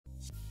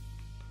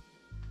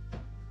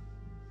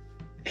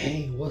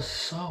Hey,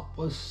 what's up?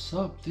 What's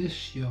up?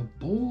 This your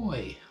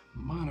boy,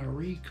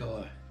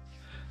 Monterico,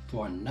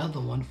 for another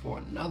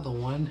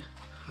one.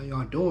 How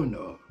y'all doing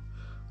though?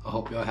 I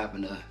hope y'all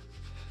having a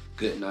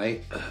good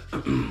night.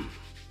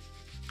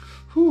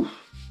 Whew.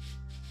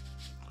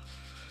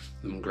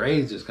 Them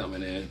grades is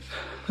coming in.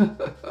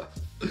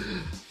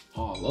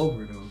 All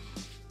over them.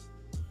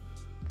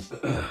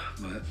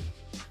 But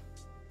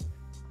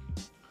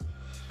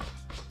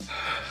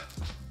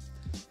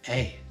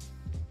hey,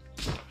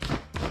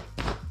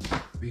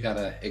 we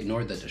gotta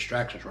ignore the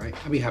distractions, right?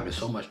 I be having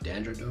so much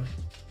dandruff though.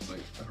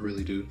 Like, I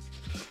really do.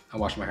 I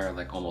wash my hair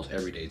like almost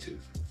every day too.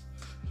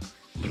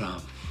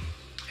 But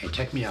hey,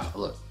 check me out.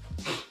 Look.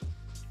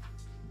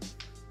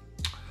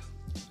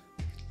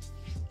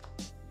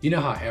 You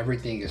know how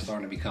everything is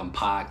starting to become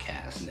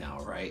podcasts now,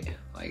 right?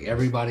 Like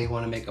everybody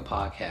want to make a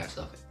podcast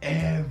of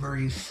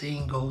every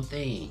single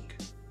thing.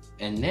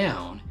 And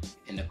now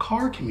in the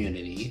car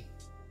community,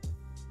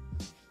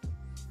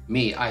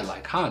 I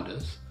like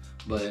Hondas,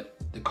 but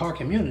the car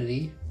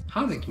community,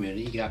 Honda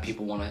community, you got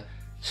people want to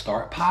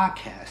start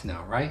podcasts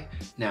now, right?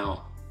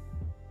 Now,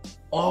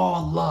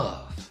 all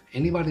love.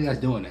 Anybody that's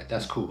doing that,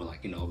 that's cool.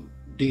 Like,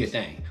 do your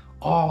thing.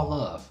 All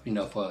love,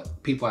 for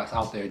people that's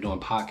out there doing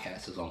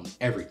podcasts on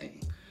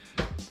everything.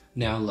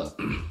 Now look,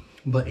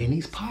 but in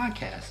these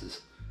podcasts,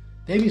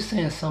 they be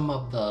saying some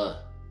of the,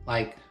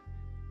 they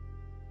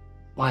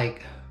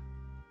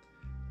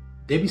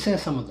be saying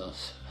some of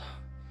those,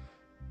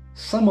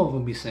 some of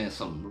them be saying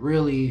some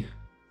really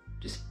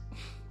just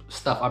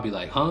stuff. I'd be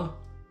like, huh?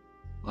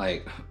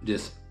 Like,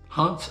 just,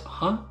 huh?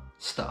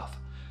 Stuff.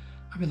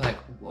 I'd be like,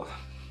 well,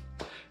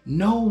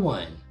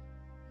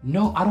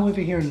 I don't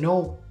even hear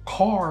no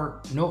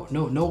car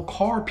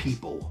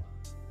people,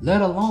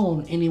 let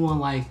alone anyone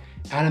like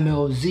Adam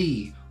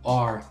LZ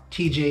or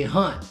TJ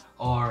Hunt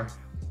or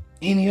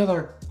any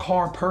other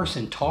car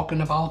person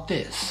talking about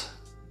this.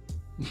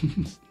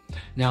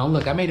 Now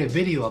look, I made a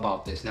video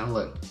about this. Now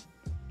look,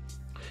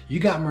 you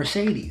got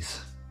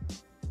Mercedes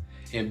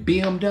and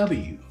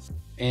BMW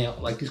and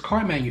like these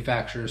car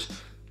manufacturers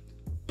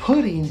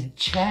putting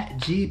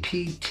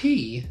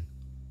GPT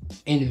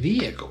in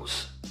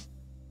vehicles,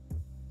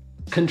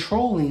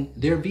 controlling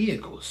their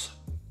vehicles.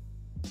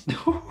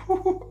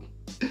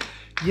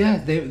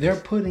 Yeah, they're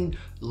putting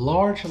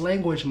large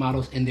language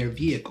models in their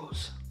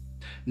vehicles.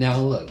 Now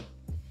look,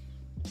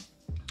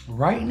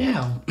 right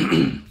now,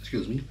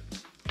 excuse me.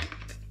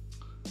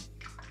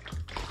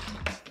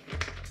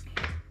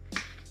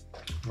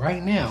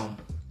 Right now,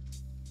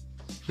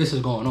 this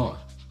is going on.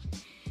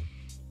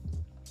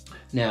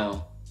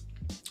 Now,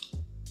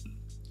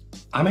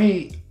 I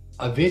made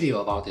a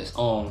video about this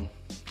on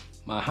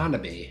my Honda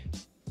Bay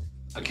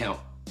account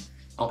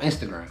on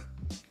Instagram.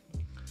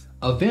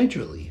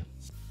 Eventually,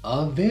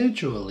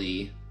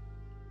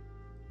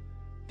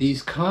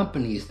 these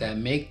companies that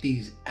make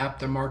these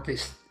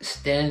aftermarket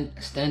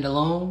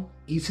standalone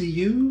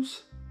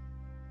ECUs,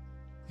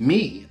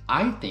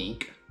 I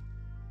think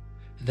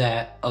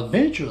that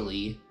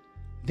eventually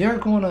they're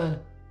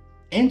gonna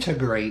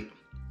integrate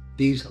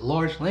these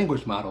large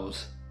language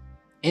models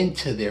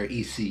into their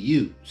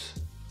ECUs.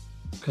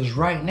 Because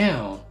right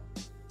now,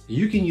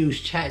 you can use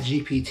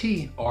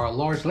ChatGPT or a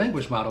large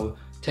language model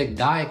to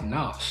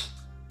diagnose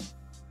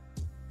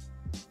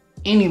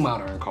any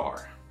modern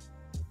car.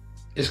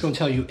 It's gonna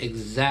tell you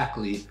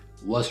exactly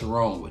what's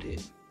wrong with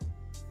it.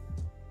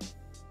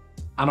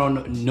 I don't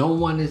know, no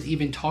one is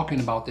even talking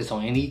about this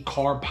on any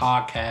car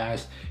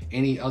podcast,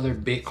 any other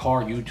big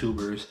car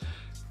YouTubers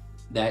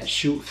that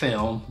shoot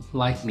film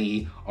like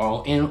me, or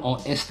on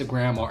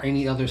Instagram or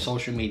any other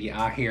social media.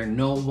 I hear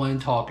no one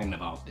talking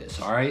about this,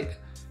 all right?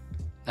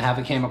 I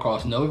haven't came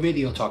across no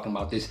video talking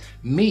about this.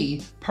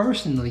 Me,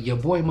 personally, your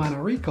boy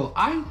Monterico,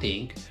 I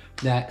think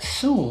that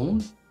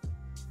soon,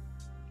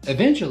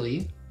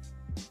 eventually,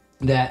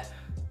 that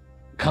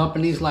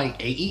companies like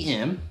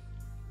AEM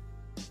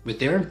with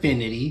their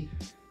Infinity,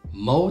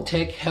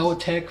 Motec,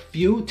 Heltec,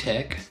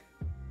 Fueltech,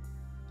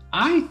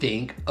 I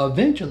think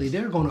eventually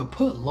they're going to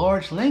put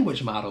large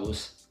language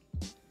models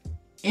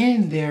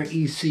in their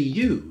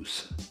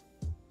ECUs.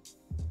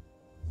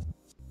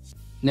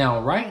 Now,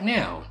 right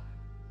now,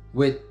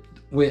 with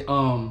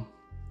the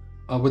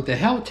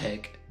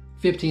Heltec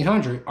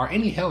 1500 or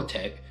any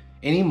Heltec,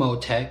 any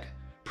Motec,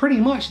 pretty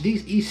much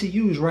these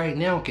ECUs right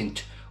now can,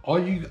 all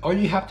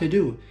you have to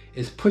do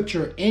is put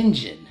your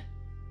engine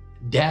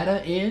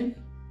data in,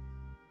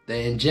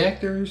 the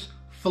injectors,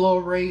 flow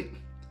rate,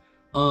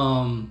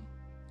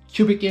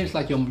 cubic inch,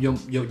 like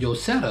your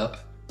setup,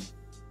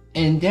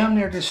 and down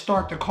there just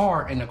start the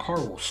car and the car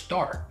will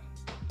start.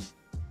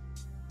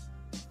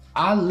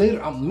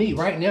 Me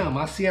right now,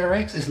 my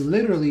CRX is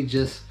literally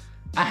just,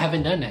 I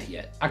haven't done that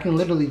yet. I can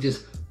literally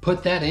just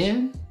put that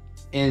in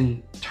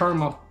and turn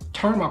my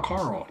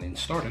car on and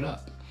start it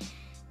up.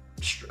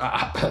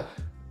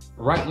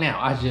 Right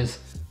now, I just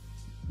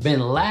been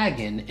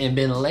lagging and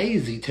been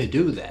lazy to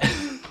do that.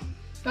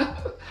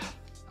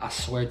 I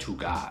swear to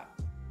God.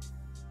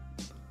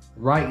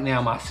 Right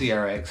now, my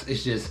CRX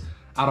is just,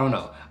 I don't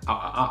know.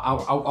 I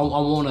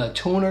want a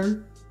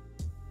tuner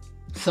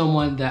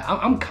someone that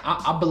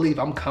I believe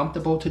I'm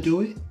comfortable to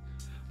do it,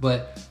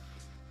 but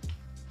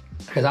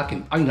because I've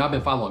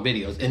been following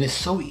videos, and it's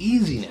so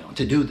easy now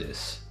to do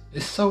this.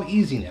 It's so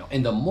easy now.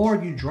 And the more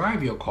you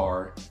drive your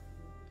car,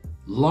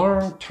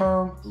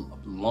 long-term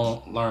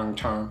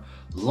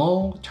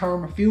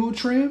fuel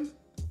trim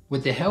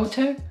with the health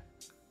tech,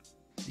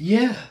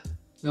 yeah.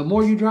 The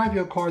more you drive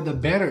your car, the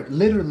better,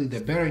 literally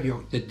the better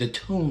the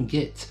tune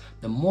gets.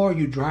 The more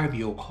you drive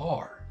your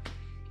car.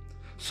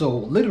 So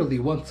literally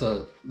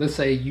let's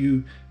say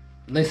you're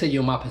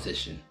in my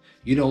position.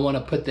 You don't want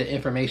to put the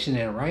information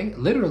in right.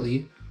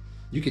 Literally,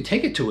 you could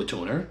take it to a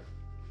tuner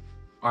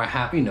or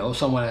have,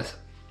 someone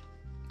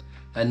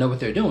that know what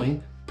they're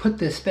doing, put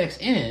the specs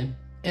in,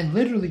 and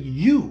literally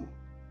you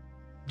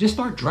just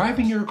start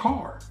driving your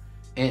car.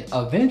 And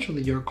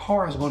eventually your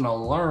car is going to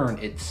learn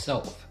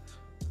itself.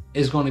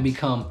 It's going to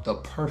become the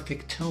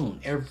perfect tune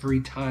every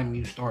time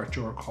you start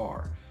your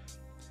car.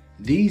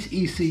 These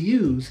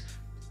ECUs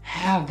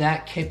have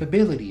that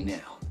capability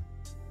now.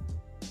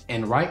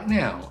 And right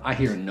now, I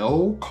hear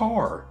no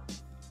car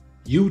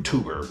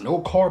YouTuber, no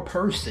car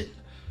person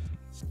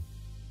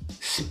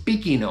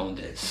speaking on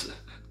this.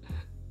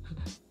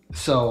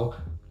 So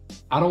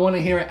I don't want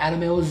to hear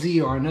Adam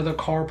LZ or another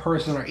car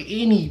person or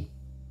any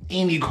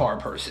car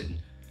person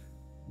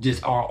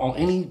just on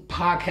any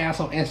podcast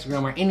on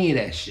Instagram or any of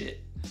that shit.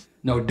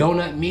 No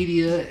donut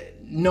media,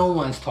 no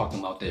one's talking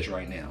about this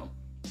right now.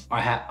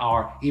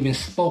 Or even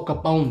spoke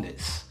up on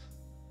this.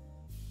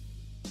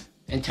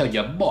 And tell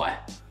your boy.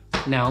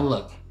 Now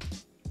look,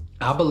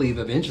 I believe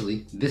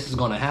eventually this is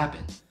gonna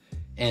happen.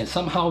 And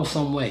somehow,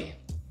 some way,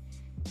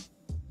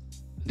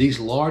 these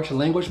large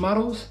language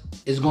models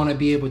is gonna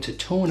be able to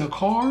tune a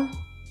car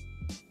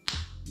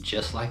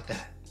just like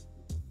that.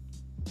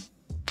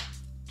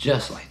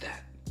 Just like that.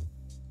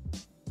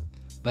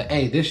 But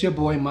hey, this your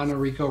boy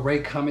Monterico.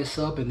 Rate, comment,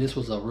 sub, and this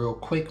was a real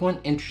quick one,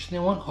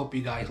 interesting one. Hope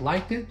you guys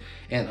liked it.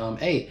 And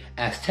hey,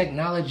 as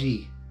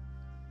technology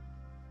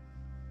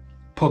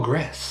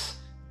progress,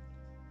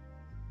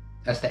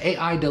 as the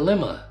AI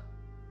dilemma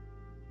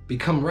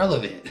become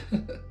relevant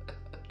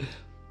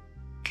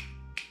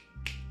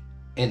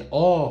in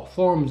all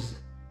forms,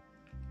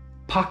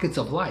 pockets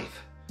of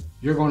life,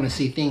 you're going to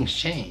see things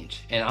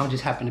change. And I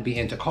just happen to be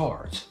into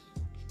cars.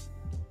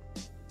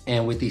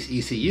 And with these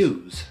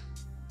ECUs,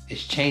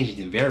 it's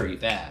changing very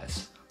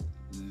fast.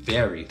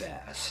 Very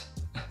fast.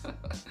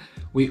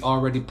 We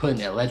already putting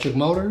electric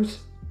motors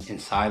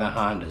inside of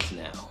Hondas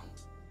now.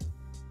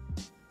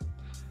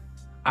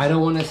 I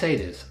don't want to say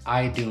this.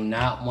 I do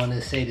not want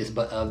to say this,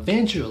 but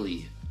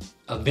eventually,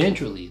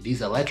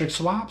 these electric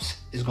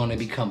swaps is going to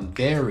become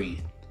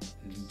very,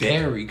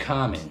 very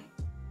common.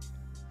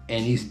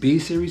 And these B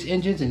series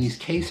engines and these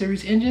K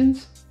series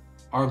engines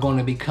are going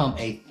to become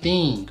a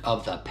thing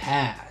of the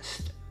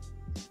past.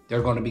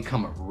 They're going to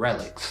become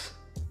relics.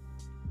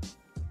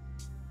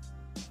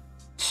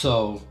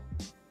 So,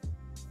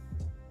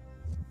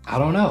 I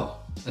don't know.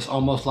 It's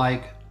almost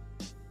like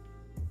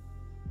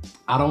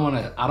I don't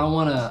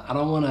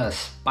want to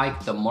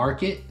spike the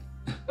market.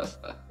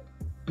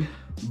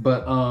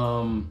 But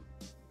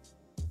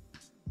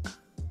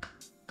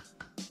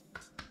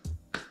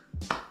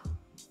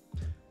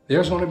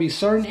there's going to be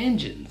certain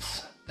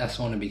engines that's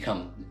going to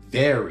become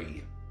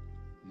very,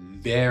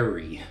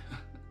 very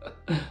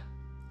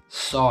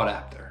sought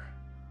after,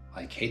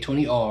 like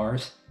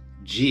K20Rs,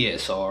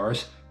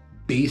 GSRs,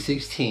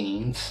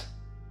 B16s.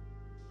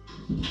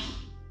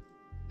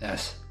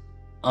 That's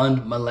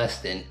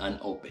unmolested and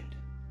unopened,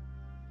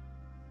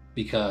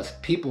 because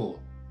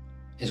people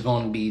is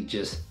going to be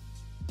just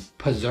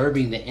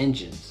preserving the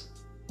engines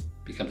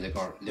because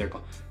they're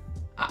going.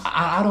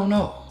 I don't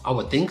know. I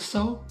would think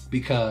so,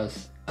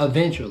 because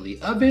eventually,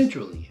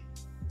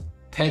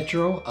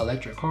 petrol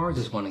electric cars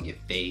is going to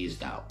get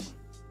phased out,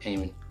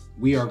 and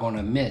we are going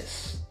to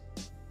miss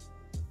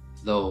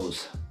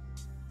those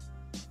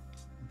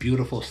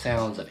beautiful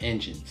sounds of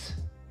engines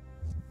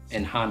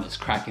and Honda's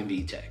cracking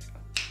VTEC.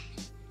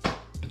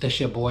 But that's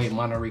your boy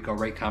Monterico.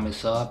 Rate, comment,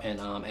 sub, and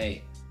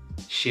hey,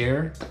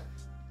 share.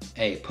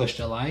 Hey, push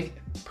the like.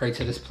 Pray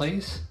to this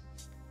place.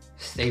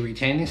 Stay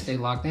retaining, stay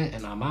locked in,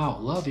 and I'm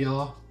out. Love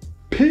y'all.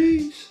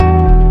 Peace.